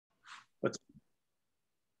What's...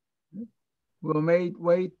 We'll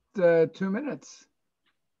wait 2 minutes.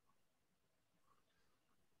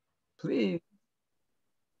 Please.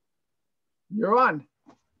 You're on.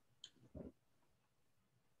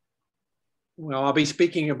 Well, I'll be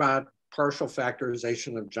speaking about partial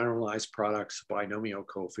factorization of generalized products, binomial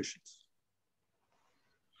coefficients.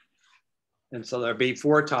 And so there'll be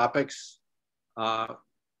 4 topics.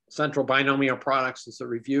 Central binomial products is a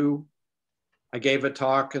review. I gave a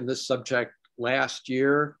talk in this subject last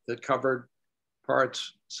year that covered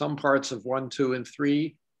some parts of 1, 2, and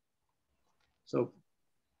 3. So,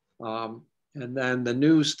 and then the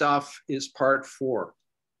new stuff is part 4.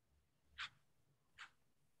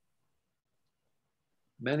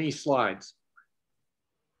 Many slides.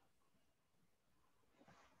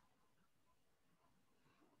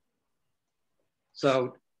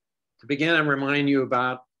 So to begin and remind you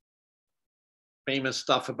about famous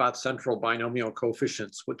stuff about central binomial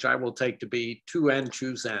coefficients, which I will take to be 2n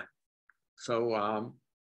choose n. So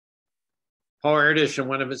Paul Erdős, in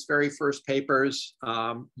one of his very first papers,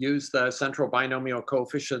 used the central binomial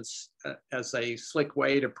coefficients as a slick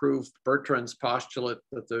way to prove Bertrand's postulate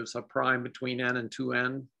that there's a prime between n and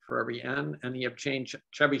 2n for every n, and he obtained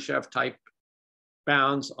Chebyshev type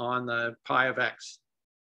bounds on the pi of x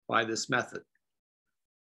by this method.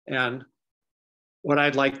 And what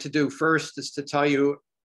I'd like to do first is to tell you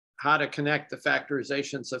how to connect the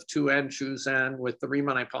factorizations of 2n choose n with the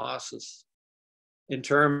Riemann hypothesis in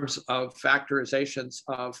terms of factorizations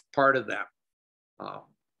of part of them.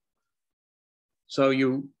 So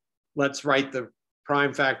let's write the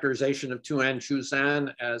prime factorization of 2n choose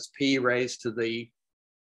n as p raised to the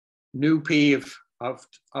new p of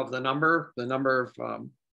the number of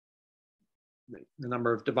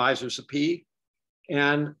divisors of p.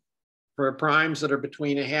 And for primes that are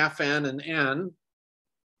between a half n and n,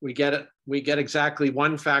 we get exactly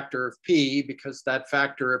 1 factor of p because that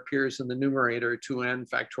factor appears in the numerator 2n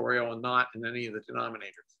factorial and not in any of the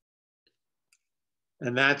denominators.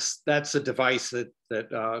 And that's a device that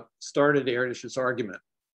started Erdős's argument.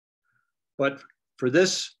 But for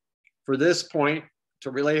this point,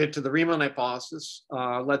 to relate it to the Riemann hypothesis,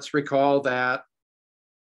 let's recall that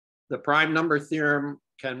the prime number theorem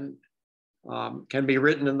can be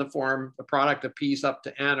written in the form the product of p's up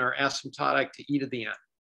to n are asymptotic to e to the n.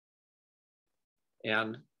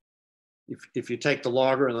 And if you take the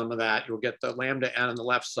logarithm of that, you'll get the lambda n on the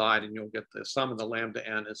left side, and you'll get the sum of the lambda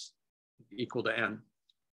n is equal to n,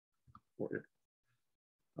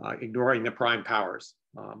 ignoring the prime powers.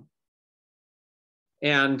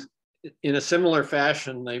 And in a similar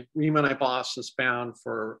fashion, the Riemann hypothesis bound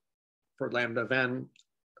for lambda of n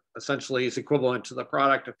essentially is equivalent to the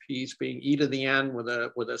product of p's being e to the n with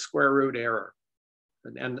a square root error,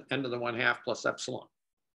 and n to the 1/2 plus epsilon.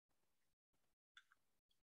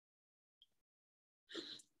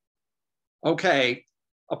 Okay,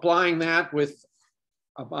 applying that with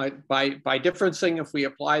by differencing, if we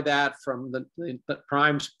apply that from the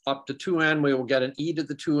primes up to 2n, we will get an e to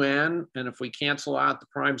the 2n, and if we cancel out the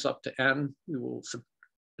primes up to n, we will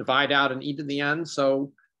divide out an e to the n.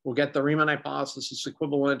 So we'll get the Riemann hypothesis is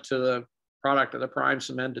equivalent to the product of the primes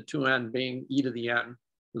from n to 2n being e to the n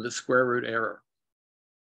with a square root error.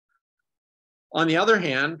 On the other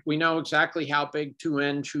hand, we know exactly how big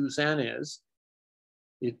 2n choose n is.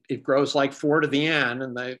 It grows like 4 to the n,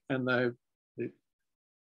 and the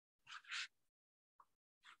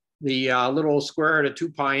little square root of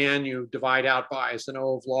 2 pi n you divide out by is an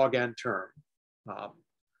O of log n term.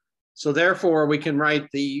 So therefore, we can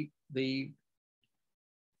write the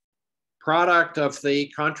product of the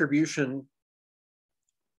contribution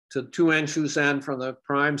to 2n choose n from the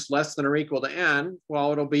primes less than or equal to n.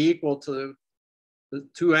 Well, it'll be equal to the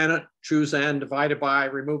 2n choose n divided by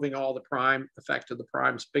removing all the prime effect of the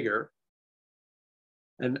primes bigger.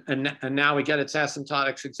 And now we get its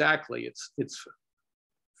asymptotics exactly. It's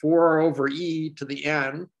 4 over e to the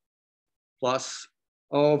n plus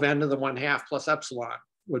O of n to the 1/2 plus epsilon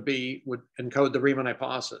would encode the Riemann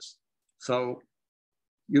hypothesis. So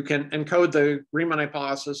you can encode the Riemann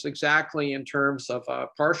hypothesis exactly in terms of a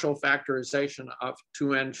partial factorization of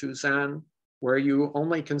 2n choose n, where you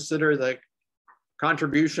only consider the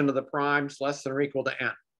contribution of the primes less than or equal to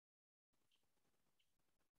n.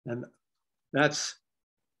 And that's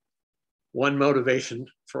one motivation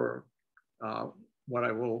for what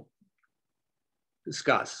I will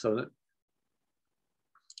discuss.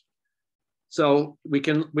 So we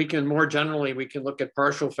can more generally, we can look at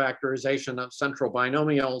partial factorization of central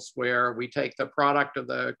binomials, where we take the product of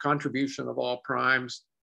the contribution of all primes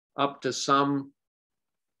up to some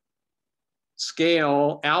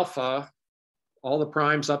scale alpha, all the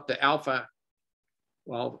primes up to alpha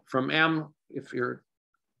well, from m, if you're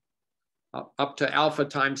up to alpha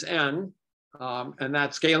times n, and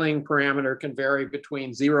that scaling parameter can vary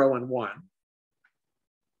between 0 and 1.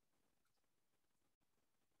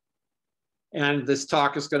 And this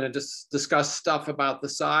talk is going to discuss stuff about the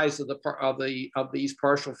size of these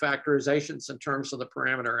partial factorizations in terms of the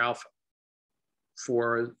parameter alpha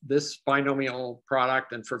for this binomial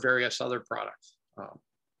product and for various other products.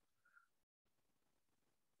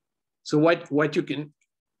 So what you can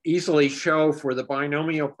easily show for the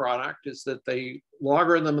binomial product is that the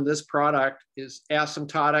logarithm of this product is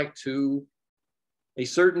asymptotic to a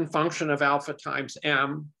certain function of alpha times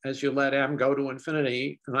m as you let m go to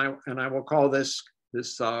infinity, and I will call this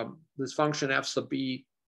function f sub b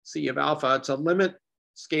c of alpha. It's a limit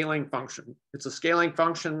scaling function. It's a scaling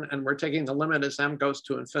function, and we're taking the limit as m goes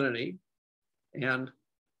to infinity. And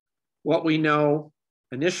what we know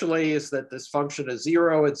initially is that this function is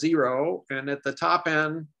 0 at 0, and at the top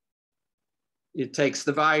end, it takes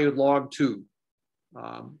the value log 2.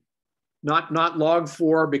 Not log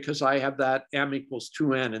 4, because I have that m equals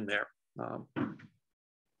 2n in there.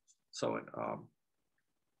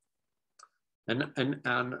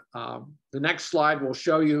 The next slide will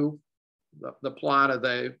show you the plot of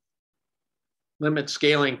the limit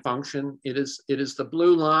scaling function. It is the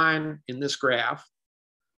blue line in this graph.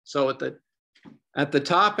 So at the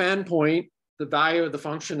top end point, the value of the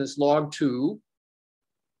function is log 2,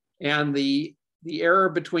 and the error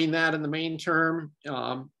between that and the main term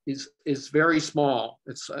is very small.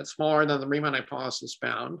 It's smaller than the Riemann hypothesis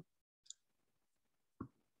bound.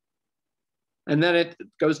 And then it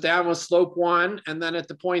goes down with slope 1, and then at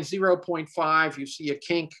the point 0.5, you see a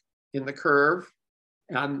kink in the curve,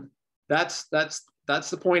 and that's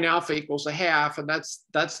the point alpha equals 1/2, and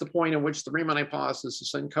that's the point in which the Riemann hypothesis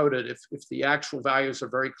is encoded if the actual values are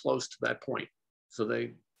very close to that point. So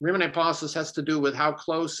the Riemann hypothesis has to do with how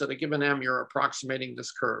close at a given m you're approximating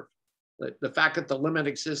this curve. The fact that the limit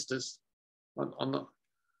exists is on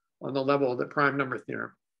the level of the prime number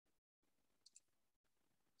theorem.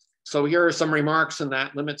 So here are some remarks in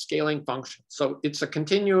that limit scaling function. So it's a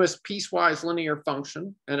continuous piecewise linear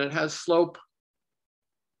function, and it has slope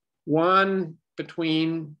 1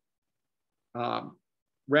 between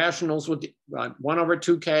rationals with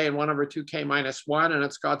 1/2k and 1/2k minus 1, and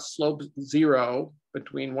it's got slope 0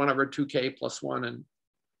 between 1/2k plus 1 and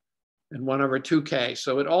 1/2k.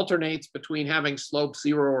 So it alternates between having slope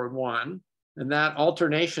 0 and 1, and that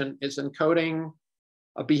alternation is encoding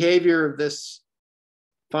a behavior of this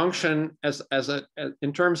function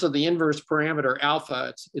in terms of the inverse parameter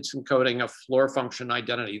alpha. It's encoding a floor function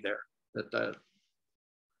identity there, that the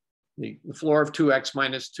floor of 2x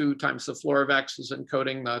minus 2 times the floor of x is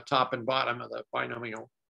encoding the top and bottom of the binomial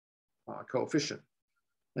coefficient.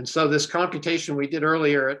 And so this computation we did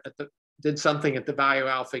earlier did something at the value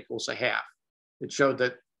alpha equals 1/2. It showed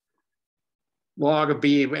that log of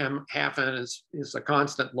b of m half n is a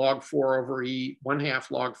constant log 4 over e, 1/2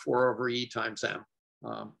 log 4 over e times m.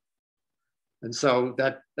 And so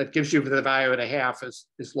that gives you the value at 1/2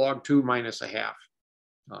 is log 2 minus 1/2,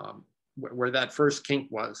 where that first kink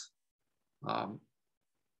was. And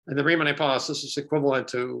the Riemann hypothesis is equivalent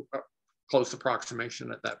to a close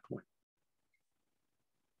approximation at that point.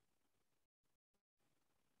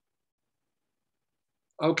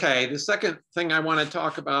 Okay, the second thing I want to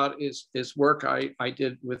talk about is work I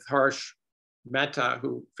did with Harsh Mehta,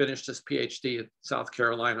 who finished his PhD at South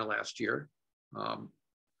Carolina last year.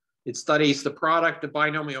 It studies the product of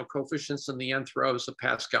binomial coefficients in the nth rows of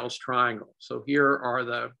Pascal's triangle. So here are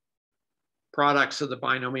the products of the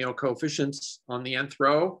binomial coefficients on the nth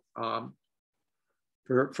row.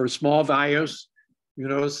 For small values, you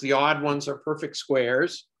notice the odd ones are perfect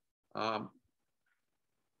squares.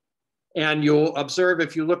 And you'll observe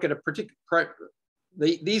if you look at a particular,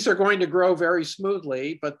 these are going to grow very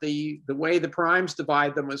smoothly, but the way the primes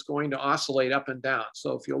divide them is going to oscillate up and down.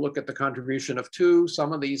 So if you look at the contribution of 2,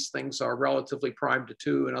 some of these things are relatively prime to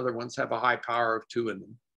 2, and other ones have a high power of 2 in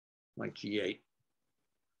them, like G8.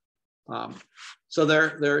 So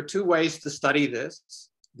there are 2 ways to study this,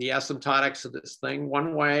 the asymptotics of this thing.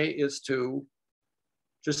 One way is to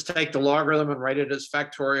just take the logarithm and write it as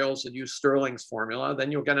factorials and use Stirling's formula.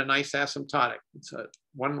 Then you'll get a nice asymptotic. It's a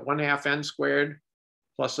 1/2 n squared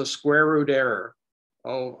plus a square root error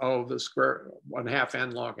of the square 1/2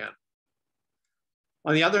 n log n.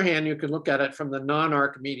 On the other hand, you can look at it from the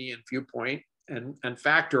non-Archimedean viewpoint and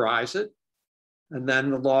factorize it. And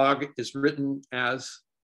then the log is written as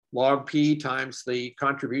log p times the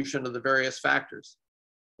contribution of the various factors.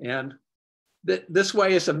 And this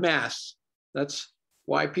way is a mess. That's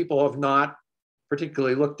why people have not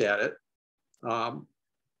particularly looked at it.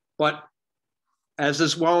 But as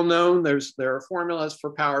is well known, there are formulas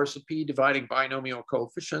for powers of p dividing binomial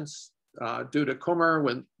coefficients due to Kummer,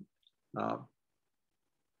 with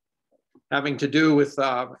having to do with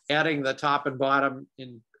adding the top and bottom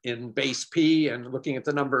in base p and looking at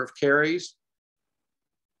the number of carries.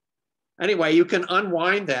 Anyway, you can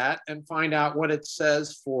unwind that and find out what it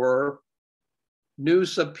says for nu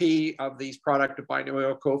sub p of these product of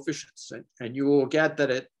binomial coefficients. And you will get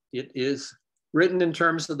that it is written in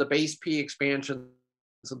terms of the base p expansions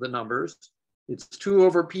of the numbers. It's 2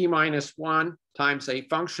 over p minus 1 times a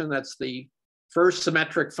function that's the first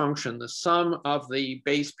symmetric function, the sum of the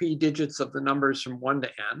base p digits of the numbers from 1 to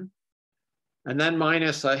n, and then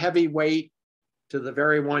minus a heavy weight to the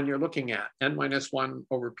very one you're looking at, n minus 1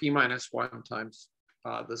 over p minus 1 times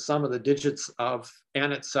the sum of the digits of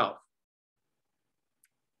n itself.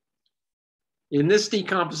 In this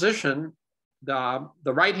decomposition, the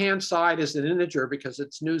right-hand side is an integer because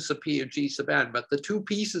it's nu sub p of g sub n, but the two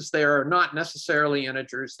pieces there are not necessarily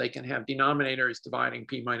integers. They can have denominators dividing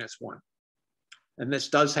p minus 1. And this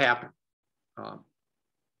does happen.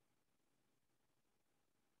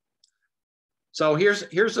 So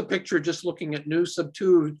here's a picture just looking at nu sub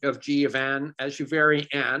 2 of g of n as you vary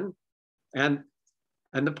n. And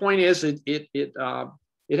the point is it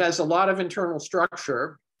has a lot of internal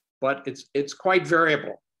structure, but it's quite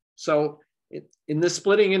variable. So in this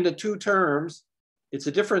splitting into two terms, it's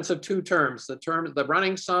a difference of two terms, the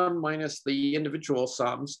running sum minus the individual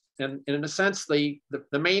sums. And in a sense, the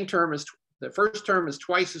main term is, the first term is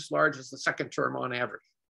twice as large as the second term on average.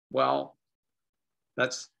 Well,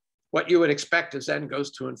 that's what you would expect as n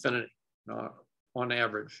goes to infinity on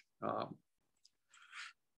average.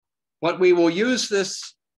 But we will use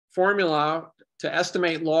this formula to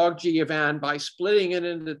estimate log g of n by splitting it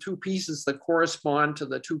into two pieces that correspond to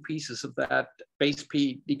the two pieces of that base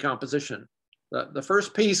p decomposition. The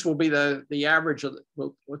first piece will be the average of,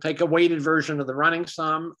 we'll take a weighted version of the running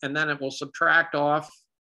sum, and then it will subtract off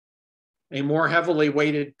a more heavily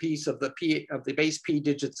weighted piece of the base p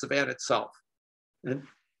digits of n itself.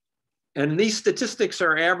 And these statistics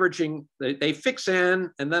are averaging, they fix n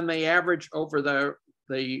and then they average over the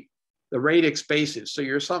radix bases. So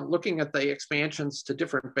you're looking at the expansions to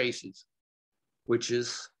different bases, which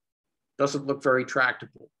doesn't look very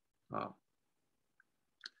tractable.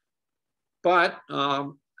 But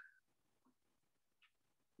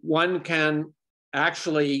one can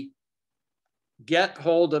actually get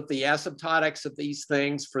hold of the asymptotics of these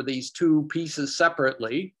things for these two pieces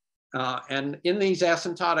separately. And in these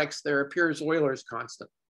asymptotics, there appears Euler's constant.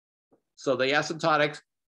 So the asymptotics,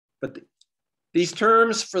 but these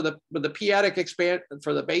terms for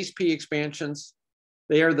the base p expansions,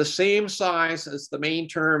 they are the same size as the main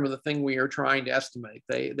term of the thing we are trying to estimate.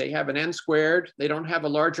 They have an n squared. They don't have a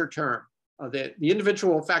larger term. The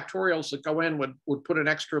individual factorials that go in would put an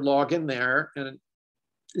extra log in there, and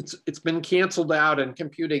it's been canceled out in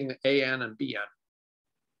computing an and bn.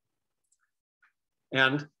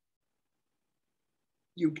 And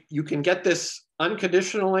you can get this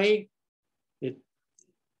unconditionally,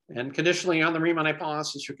 and conditionally on the Riemann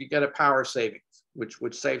hypothesis, you could get a power savings,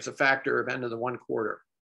 which saves a factor of n to the 1/4,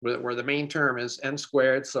 where the main term is n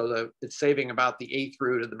squared, so it's saving about the 8th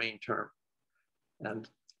root of the main term. And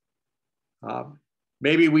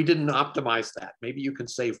maybe we didn't optimize that. Maybe you can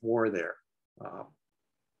save more there.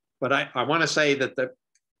 But I want to say that the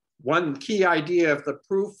one key idea of the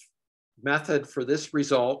proof method for this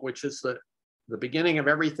result, which is the beginning of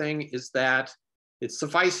everything, is that it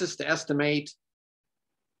suffices to estimate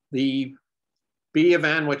the b of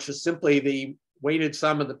n, which is simply the weighted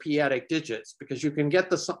sum of the p-adic digits, because you can get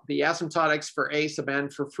the asymptotics for a sub n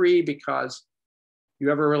for free, because you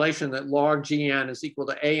have a relation that log gn is equal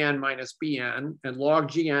to an minus bn, and log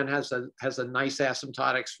gn has a nice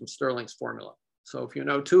asymptotics from Stirling's formula. So if you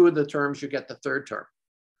know two of the terms, you get the third term.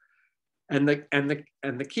 And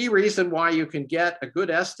the key reason why you can get a good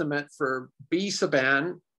estimate for b sub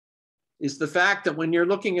n is the fact that when you're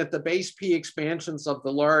looking at the base p expansions of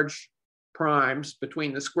the large primes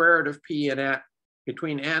between the square root of p and n,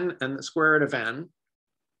 between n and the square root of n,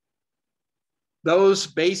 those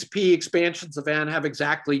base p expansions of n have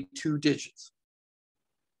exactly 2 digits.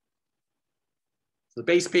 The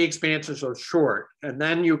base p expansions are short, and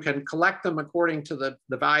then you can collect them according to the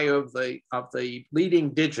value of the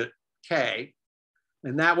leading digit k,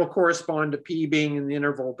 and that will correspond to p being in the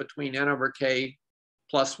interval between n over k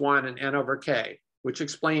plus 1 and n over k, which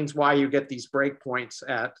explains why you get these breakpoints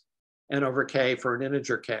at n over k for an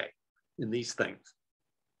integer k in these things.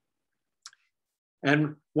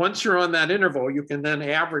 And once you're on that interval, you can then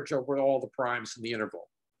average over all the primes in the interval.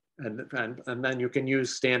 And then you can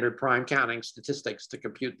use standard prime counting statistics to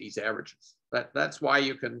compute these averages. That's why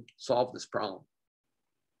you can solve this problem.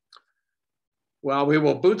 Well, we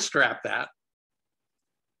will bootstrap that.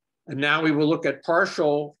 And now we will look at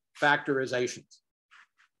partial factorizations.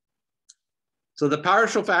 So the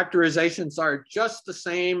partial factorizations are just the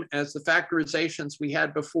same as the factorizations we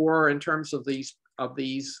had before in terms of these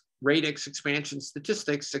radix expansion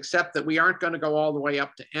statistics, except that we aren't going to go all the way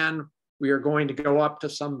up to n. We are going to go up to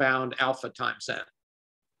some bound alpha times n.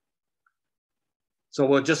 So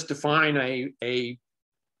we'll just define an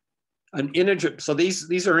integer. So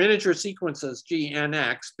these are integer sequences, g, n,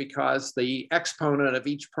 x, because the exponent of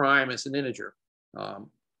each prime is an integer.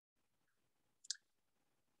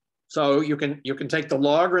 So you can take the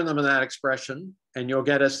logarithm of that expression, and you'll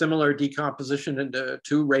get a similar decomposition into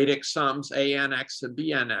two radix sums, anx and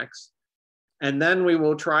bnx. And then we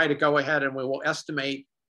will try to go ahead and we will estimate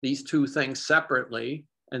these two things separately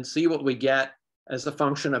and see what we get as a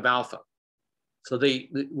function of alpha. So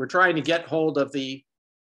we're trying to get hold of the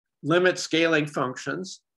limit scaling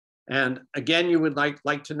functions. And again, you would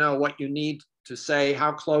like to know what you need to say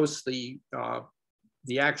how close the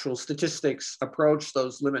actual statistics approach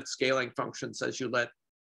those limit scaling functions as you let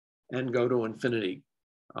n go to infinity.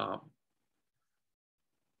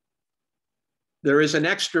 There is an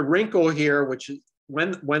extra wrinkle here, which is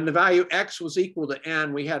when the value x was equal to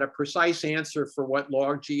n, we had a precise answer for what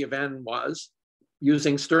log g of n was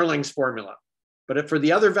using Stirling's formula. But for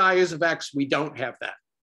the other values of x, we don't have that.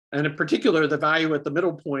 And in particular, the value at the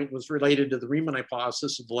middle point was related to the Riemann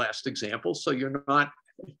hypothesis of the last example. So you're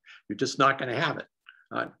just not going to have it.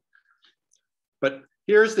 But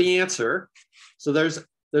here's the answer. So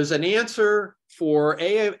there's an answer for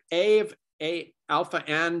A of alpha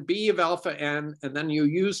n, B of alpha n, and then you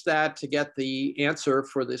use that to get the answer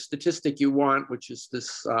for the statistic you want, which is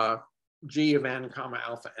this g of n comma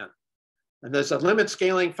alpha n. And there's a limit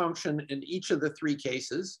scaling function in each of the three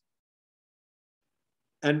cases.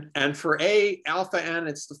 And for A alpha n,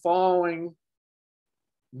 it's the following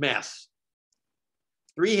mess.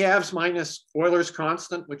 3/2 minus Euler's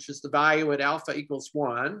constant, which is the value at alpha equals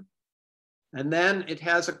 1. And then it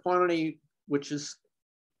has a quantity which is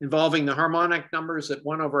involving the harmonic numbers at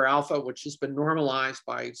 1 over alpha, which has been normalized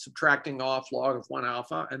by subtracting off log of 1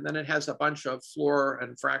 alpha. And then it has a bunch of floor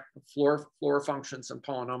functions and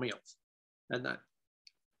polynomials. And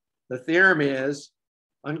the theorem is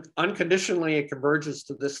unconditionally it converges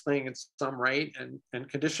to this thing at some rate, and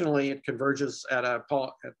conditionally it converges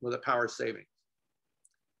with a power saving.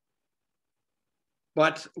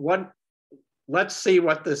 But let's see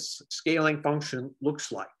what this scaling function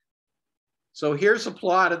looks like. So here's a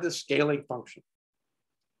plot of this scaling function.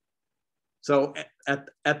 So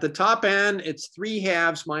at the top end, it's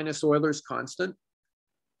 3/2 minus Euler's constant.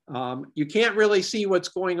 You can't really see what's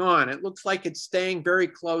going on. It looks like it's staying very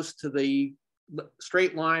close to the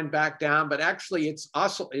straight line back down, but actually it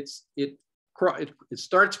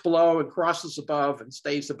starts below and crosses above and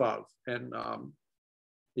stays above, and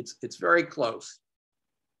it's very close.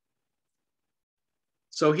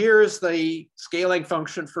 So here's the scaling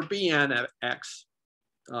function for Bnx.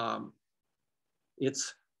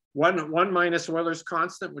 It's 1 minus Euler's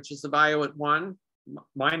constant, which is the value at 1,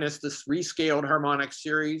 minus this rescaled harmonic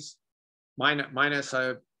series, minus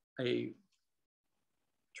a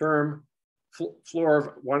term floor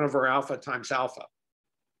of 1 over alpha times alpha.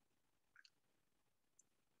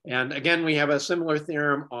 And again, we have a similar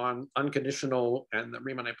theorem on unconditional and the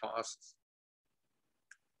Riemann hypothesis.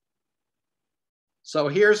 So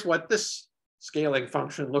here's what this scaling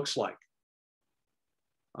function looks like.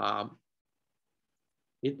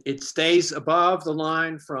 It stays above the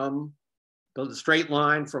line from the straight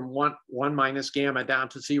line from 1 minus gamma down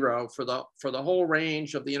to 0 for the whole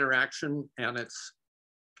range of the interaction, and it's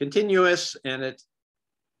continuous, and it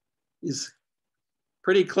is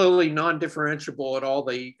pretty clearly non-differentiable at all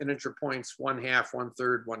the integer points 1/2,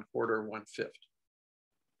 1/3, 1/4, 1/5.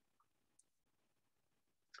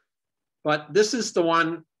 But this is the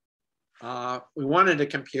one we wanted to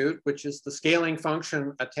compute, which is the scaling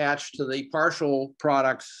function attached to the partial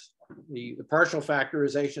products, the partial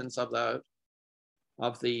factorizations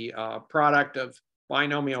of the product of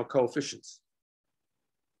binomial coefficients.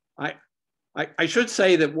 I should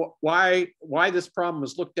say that why this problem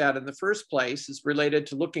was looked at in the first place is related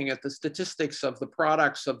to looking at the statistics of the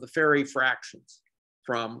products of the Ferri fractions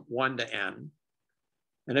from 1 to n.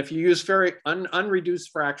 And if you use Ferri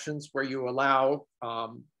unreduced fractions where you allow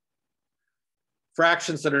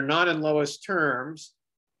fractions that are not in lowest terms,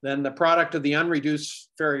 then the product of the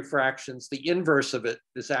unreduced Ferri fractions, the inverse of it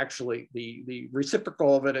is actually, the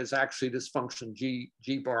reciprocal of it is actually this function g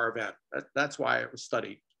bar of n. That's why it was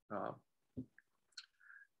studied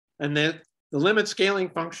And then the limit scaling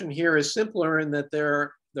function here is simpler in that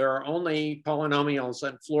there are only polynomials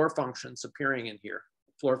and floor functions appearing in here.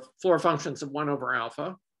 Floor functions of 1 over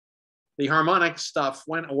alpha. The harmonic stuff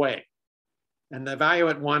went away, and the value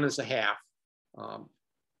at 1 is a half.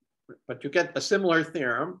 But you get a similar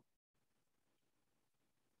theorem.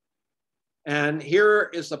 And here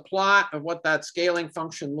is a plot of what that scaling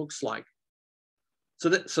function looks like. So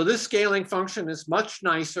this scaling function is much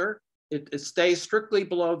nicer. It stays strictly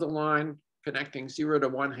below the line connecting 0 to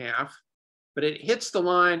 1/2, but it hits the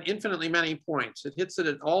line infinitely many points. It hits it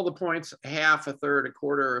at all the points, a half, a third, a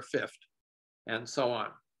quarter, a fifth, and so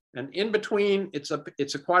on. And in between, it's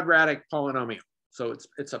a quadratic polynomial. So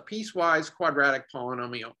it's a piecewise quadratic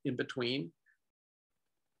polynomial in between.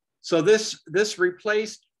 So this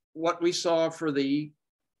replaced what we saw for the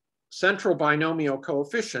central binomial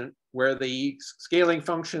coefficient, where the scaling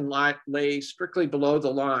function lay strictly below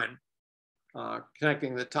the line,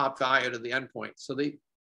 connecting the top value to the endpoint. So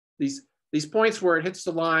these points where it hits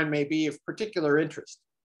the line may be of particular interest.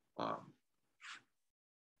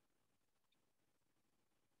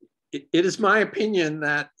 It is my opinion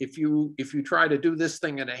that if you try to do this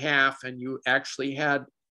thing at a half and you actually have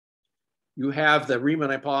the Riemann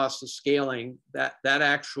hypothesis scaling, that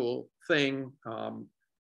actual thing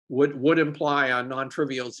would imply a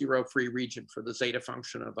non-trivial zero-free region for the zeta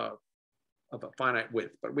function of a finite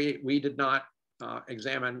width. But we did not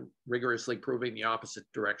examine rigorously proving the opposite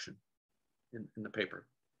direction in the paper.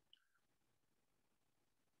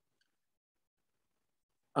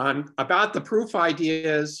 About the proof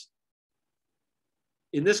ideas,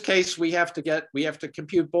 in this case, we have to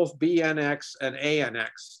compute both Bnx and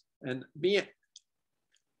Anx. And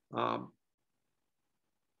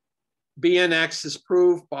Bnx is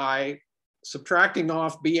proved by subtracting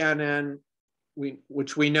off Bnn,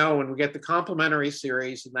 which we know when we get the complementary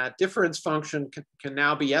series, and that difference function can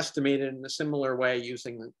now be estimated in a similar way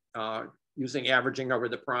using averaging over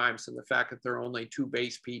the primes and the fact that there are only 2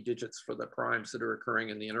 base p digits for the primes that are occurring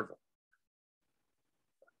in the interval.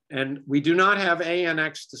 And we do not have A and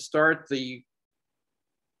X to start the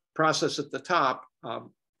process at the top,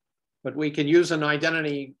 but we can use an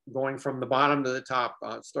identity going from the bottom to the top,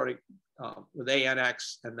 starting with A and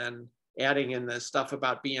X, and then adding in the stuff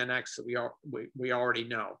about B and X that we already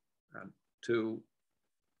know.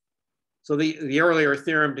 So the earlier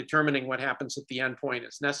theorem determining what happens at the endpoint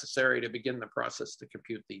is necessary to begin the process to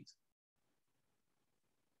compute these.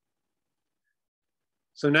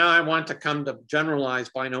 So now I want to come to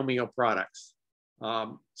generalized binomial products.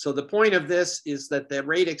 So the point of this is that the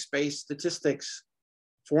radix-based statistics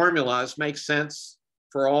formulas make sense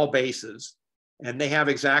for all bases, and they have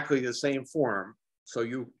exactly the same form. So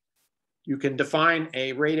you can define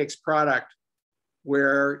a radix product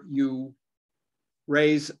where you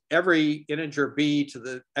raise every integer b to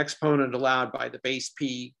the exponent allowed by the base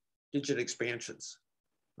p digit expansions.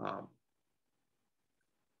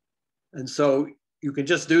 And so you can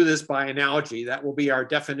just do this by analogy. That will be our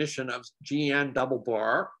definition of Gn double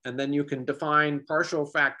bar. And then you can define partial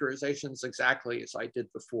factorizations exactly as I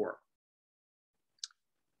did before.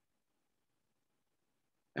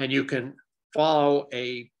 And you can follow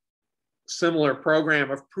a similar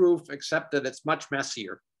program of proof, except that it's much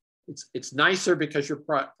messier. It's nicer because your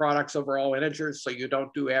products over all integers, so you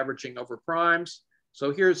don't do averaging over primes.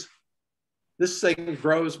 So this thing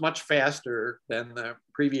grows much faster than the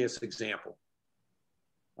previous example.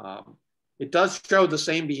 It does show the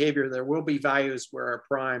same behavior. There will be values where a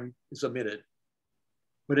prime is omitted.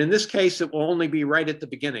 But in this case, it will only be right at the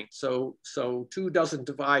beginning. So 2 doesn't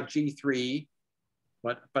divide G3,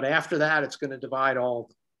 but after that, it's going to divide all.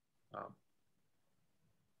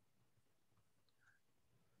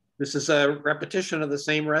 This is a repetition of the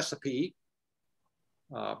same recipe.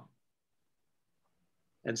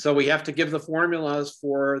 And so we have to give the formulas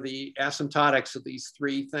for the asymptotics of these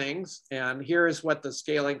 3 things. And here is what the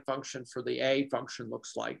scaling function for the A function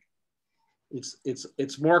looks like.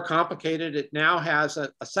 It's more complicated. It now has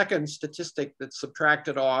a second statistic that's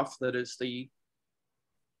subtracted off, that is the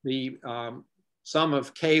sum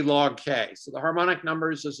of k log k. So the harmonic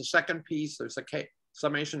numbers is a second piece. There's a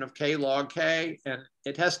summation of k log k, and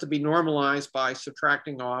it has to be normalized by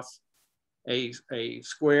subtracting off a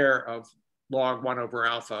square of log 1 over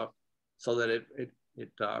alpha, so that it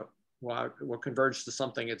will converge to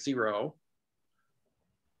something at 0.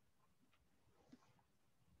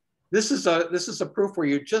 This is a proof where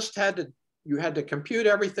you just had to compute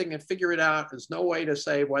everything and figure it out. There's no way to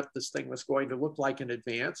say what this thing was going to look like in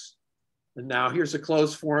advance. And now here's a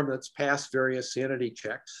closed form that's passed various sanity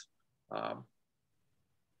checks.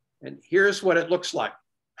 And here's what it looks like.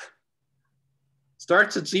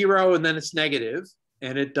 starts at 0 and then it's negative,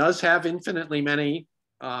 and it does have infinitely many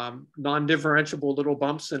non-differentiable little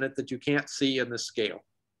bumps in it that you can't see in the scale.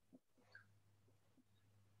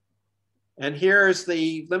 And here's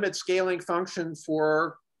the limit scaling function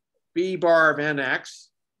for b bar of nx.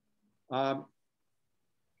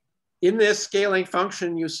 In this scaling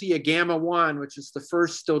function, you see a gamma 1, which is the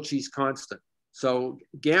first Stieltjes constant. So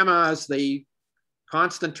gamma is the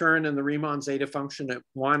constant term in the Riemann zeta function at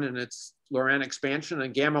 1 in its Laurent expansion,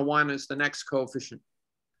 and gamma 1 is the next coefficient.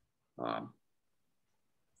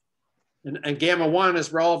 And gamma 1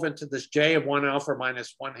 is relevant to this j of 1 alpha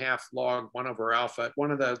minus 1/2 log 1 over alpha. At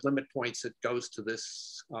one of the limit points, it goes to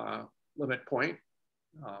this limit point.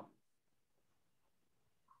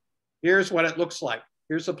 Here's what it looks like.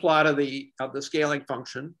 Here's a plot of the scaling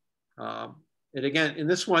function. And again, in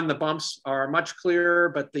this one, the bumps are much clearer,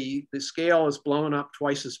 but the scale is blown up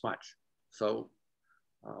twice as much. So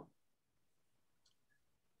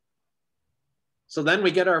then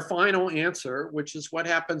we get our final answer, which is what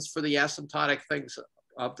happens for the asymptotic things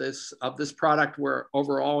of this product where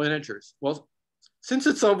over all integers. Well, since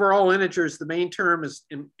it's over all integers, the main term is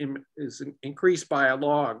increased by a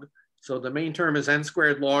log. So the main term is n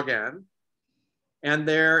squared log n. And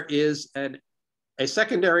there is a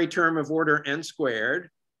secondary term of order n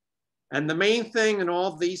squared. And the main thing in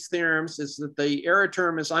all of these theorems is that the error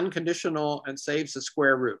term is unconditional and saves the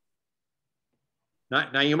square root.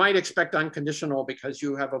 Now you might expect unconditional because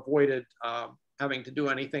you have avoided having to do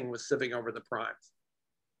anything with sieving over the primes.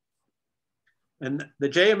 And the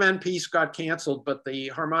j of n piece got canceled, but the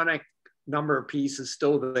harmonic number piece is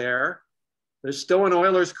still there. There's still an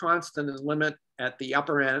Euler's constant in the limit at the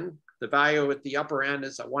upper end. The value at the upper end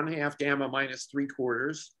is a 1/2 gamma minus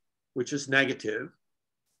 3/4, which is negative.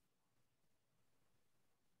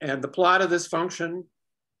 And the plot of this function,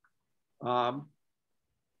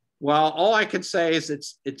 well, all I can say is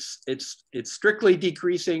it's strictly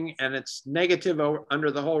decreasing, and it's negative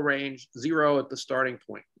under the whole range, 0 at the starting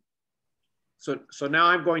point. So now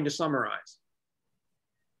I'm going to summarize.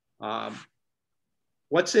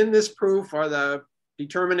 What's in this proof are the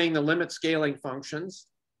determining the limit scaling functions.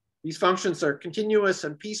 These functions are continuous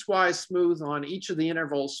and piecewise smooth on each of the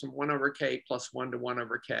intervals from 1 over k plus 1 to 1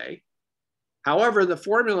 over k. However, the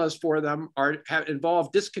formulas for them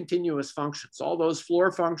involve discontinuous functions. All those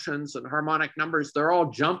floor functions and harmonic numbers, they're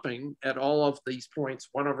all jumping at all of these points,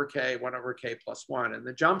 1 over k plus 1. And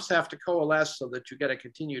the jumps have to coalesce so that you get a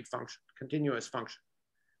continuous function.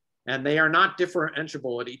 And they are not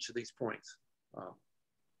differentiable at each of these points.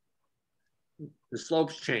 The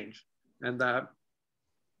slopes change.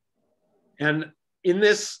 And in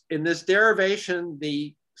this derivation,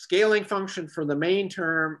 the scaling function for the main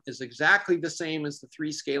term is exactly the same as the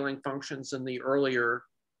 3 scaling functions in the earlier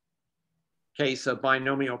case of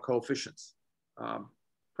binomial coefficients,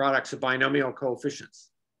 products of binomial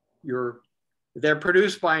coefficients. They're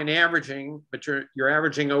produced by an averaging, but you're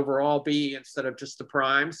averaging over all b instead of just the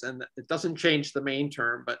primes, and it doesn't change the main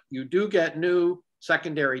term, but you do get new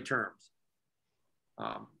secondary terms.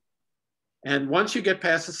 And once you get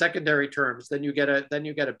past the secondary terms, then you get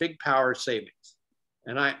a big power savings.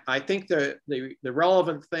 And I think the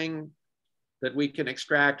relevant thing that we can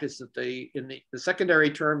extract is that the secondary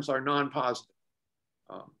terms are non-positive.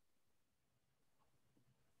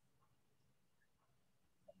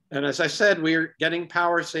 And as I said, we're getting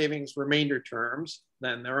power savings remainder terms,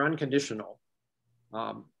 then they're unconditional.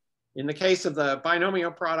 In the case of the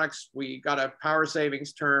binomial products, we got a power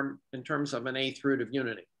savings term in terms of an eighth root of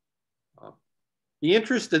unity. The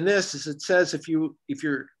interest in this is it says if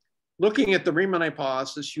you're looking at the Riemann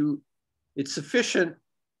hypothesis, it's sufficient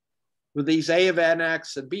with these A of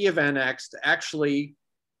nx and B of nx to actually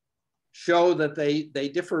show that they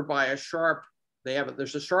differ by a sharp,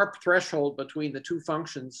 there's a sharp threshold between the two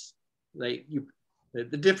functions. The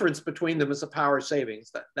difference between them is a power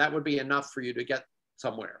savings. That would be enough for you to get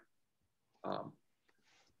somewhere.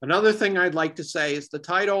 Another thing I'd like to say is the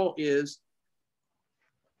title is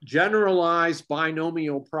Generalized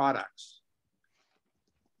Binomial Products.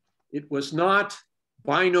 It was not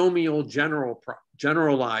binomial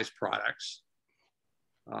generalized products.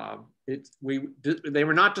 They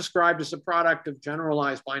were not described as a product of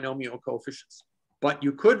generalized binomial coefficients, but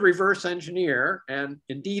you could reverse engineer, and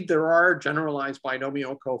indeed there are generalized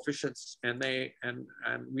binomial coefficients, and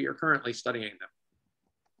we are currently studying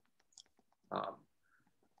them.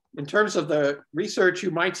 In terms of the research, you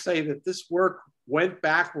might say that this work went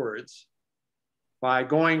backwards by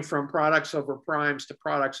going from products over primes to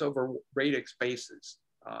products over radix bases.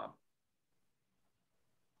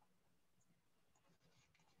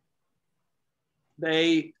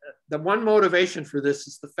 the one motivation for this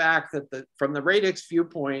is the fact that from the radix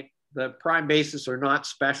viewpoint, the prime bases are not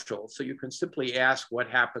special. So you can simply ask what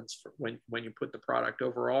happens when you put the product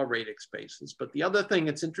over all radix bases. But the other thing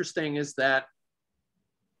that's interesting is that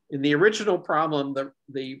in the original problem,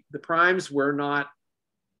 the primes were not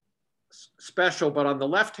special, but on the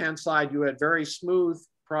left-hand side, you had very smooth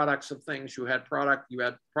products of things. You had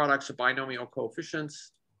products of binomial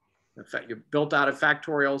coefficients. In fact, you built out of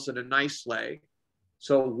factorials in a nice way.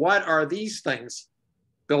 So what are these things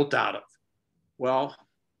built out of? Well,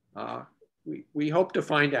 we hope to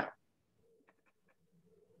find out.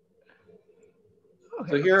 Okay.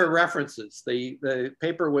 So here are references. The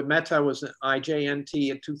paper with Mehta was at IJNT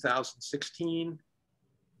in 2016.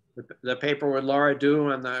 The paper with Laura Du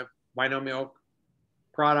and the binomial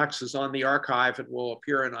products is on the archive. It will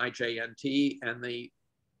appear in IJNT, and the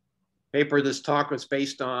paper this talk was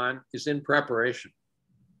based on is in preparation.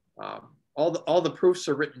 All the proofs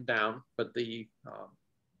are written down, but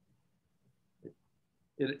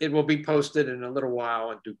it will be posted in a little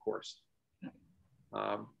while in due course.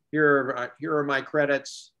 Here are my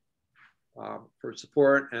credits for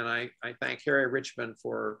support, and I thank Harry Richmond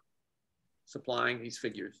for supplying these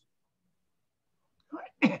figures.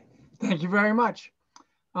 Thank you very much.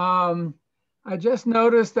 I just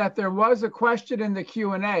noticed that there was a question in the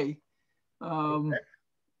Q&A, okay,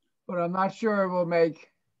 but I'm not sure it will make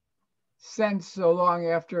sense so long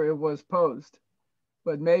after it was posed.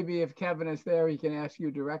 But maybe if Kevin is there, he can ask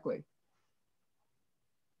you directly.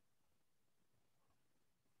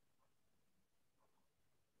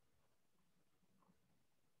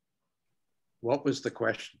 What was the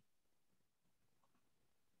question?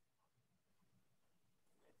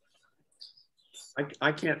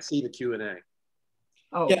 I can't see the Q&A.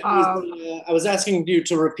 Oh, yeah, I was asking you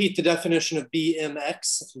to repeat the definition of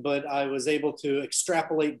BMX, but I was able to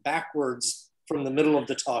extrapolate backwards from the middle of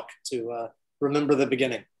the talk to remember the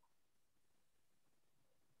beginning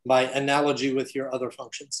by analogy with your other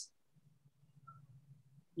functions.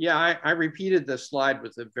 Yeah, I repeated the slide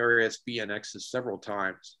with the various B and X's several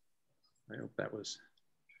times. I hope that was.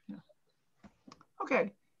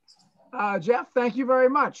 Okay. Jeff, thank you very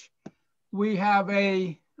much. We have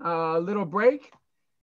a little break.